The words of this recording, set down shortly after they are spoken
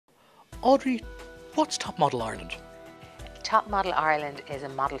Audrey, what's Top Model Ireland? Top Model Ireland is a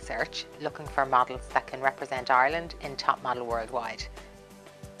model search looking for models that can represent Ireland in top model worldwide.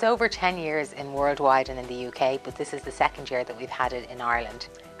 It's over 10 years in worldwide and in the UK, but this is the second year that we've had it in Ireland,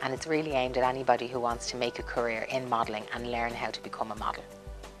 and it's really aimed at anybody who wants to make a career in modelling and learn how to become a model.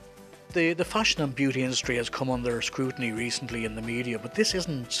 The fashion and beauty industry has come under scrutiny recently in the media, but this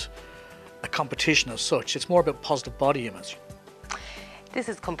isn't a competition as such. It's more about positive body image. This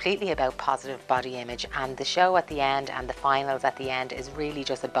is completely about positive body image, and the show at the end and the finals at the end is really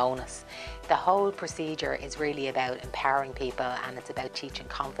just a bonus. The whole procedure is really about empowering people, and it's about teaching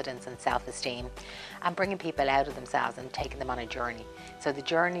confidence and self-esteem and bringing people out of themselves and taking them on a journey. So the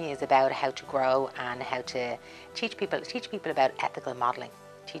journey is about how to grow and how to teach people about ethical modelling,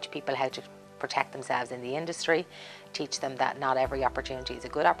 teach people how to protect themselves in the industry, teach them that not every opportunity is a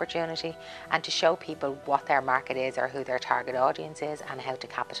good opportunity, and to show people what their market is or who their target audience is and how to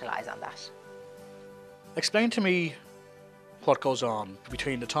capitalise on that. Explain to me what goes on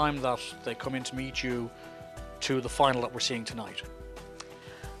between the time that they come in to meet you to the final that we're seeing tonight.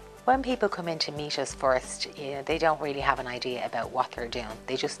 When people come in to meet us first, they don't really have an idea about what they're doing.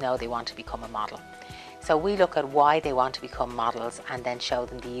 They just know they want to become a model. So we look at why they want to become models and then show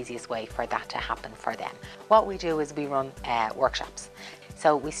them the easiest way for that to happen for them. What we do is we run workshops.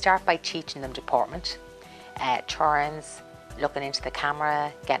 So we start by teaching them deportment, turns, looking into the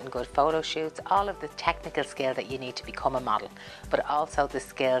camera, getting good photo shoots, all of the technical skill that you need to become a model, but also the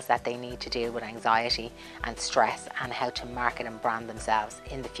skills that they need to deal with anxiety and stress and how to market and brand themselves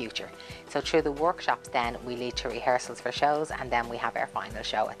in the future. So through the workshops then we lead to rehearsals for shows, and then we have our final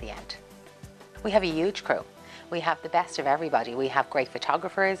show at the end. We have a huge crew. We have the best of everybody. We have great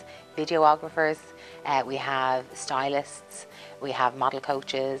photographers, videographers, we have stylists, we have model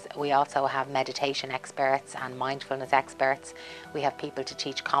coaches, we also have meditation experts and mindfulness experts. We have people to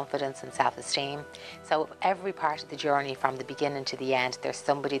teach confidence and self-esteem. So every part of the journey from the beginning to the end, there's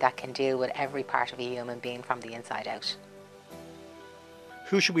somebody that can deal with every part of a human being from the inside out.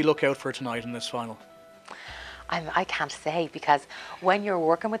 Who should we look out for tonight in this final? I can't say, because when you're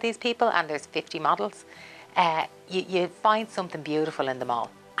working with these people and there's 50 models, you find something beautiful in them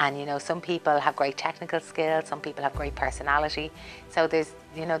all. And some people have great technical skills, some people have great personality. So there's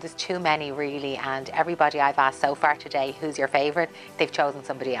too many really, and everybody I've asked so far today, who's your favourite, they've chosen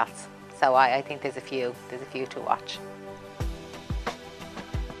somebody else. So I think there's a few to watch.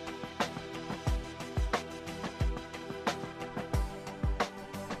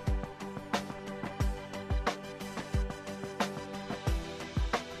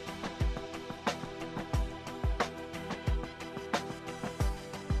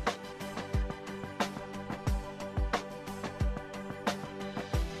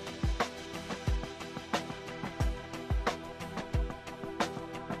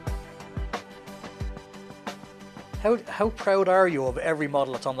 How proud are you of every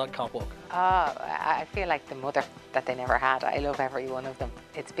model that's on that catwalk? Oh, I feel like the mother that they never had. I love every one of them.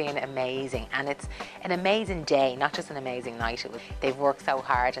 It's been amazing, and it's an amazing day, not just an amazing night. They've worked so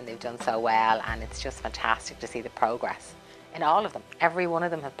hard and they've done so well, and it's just fantastic to see the progress in all of them. Every one of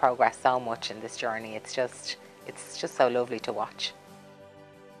them have progressed so much in this journey. It's just so lovely to watch.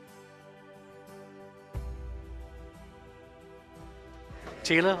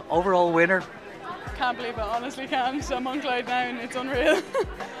 Tila, overall winner. Can't believe it, honestly can't. I'm on cloud nine, it's unreal.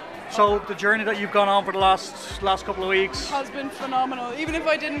 So the journey that you've gone on for the last couple of weeks has been phenomenal. Even if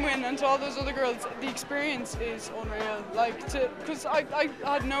I didn't win, and to all those other girls, the experience is unreal. Because I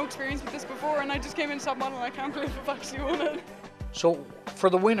had no experience with this before, and I just came into Top Model and I can't believe I've actually won it. So for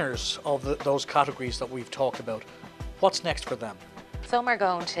the winners of those categories that we've talked about, what's next for them? Some are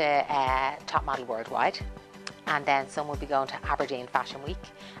going to Top Model Worldwide, and then some will be going to Aberdeen Fashion Week,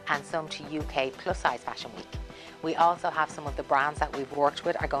 and some to UK Plus Size Fashion Week. We also have some of the brands that we've worked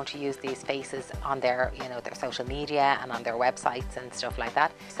with are going to use these faces on their, their social media and on their websites and stuff like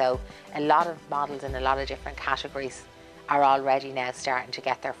that. So a lot of models in a lot of different categories are already now starting to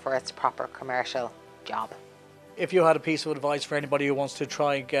get their first proper commercial job. If you had a piece of advice for anybody who wants to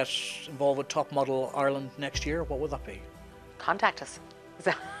try and get involved with Top Model Ireland next year, what would that be? Contact us.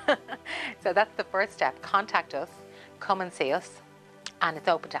 So that's the first step. Contact us, come and see us, and it's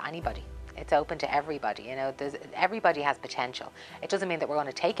open to anybody. It's open to everybody. Everybody has potential. It doesn't mean that we're going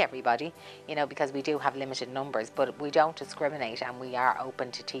to take everybody, because we do have limited numbers, but we don't discriminate, and we are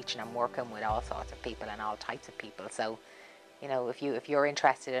open to teaching and working with all sorts of people and all types of people. So, if you're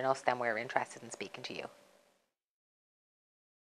interested in us, then we're interested in speaking to you.